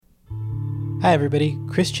Hi everybody,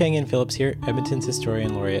 Chang-Yen Phillips here, Edmonton's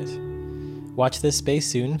Historian Laureate. Watch this space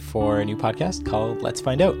soon for a new podcast called Let's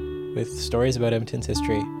Find Out, with stories about Edmonton's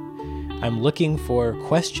history. I'm looking for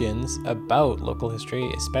questions about local history,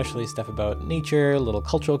 especially stuff about nature, little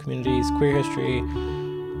cultural communities, queer history.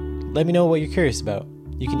 Let me know what you're curious about.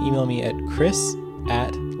 You can email me at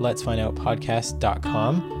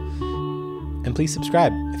chris@letsfindoutpodcast.com. And please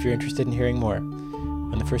subscribe if you're interested in hearing more.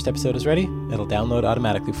 When the first episode is ready, it'll download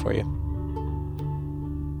automatically for you.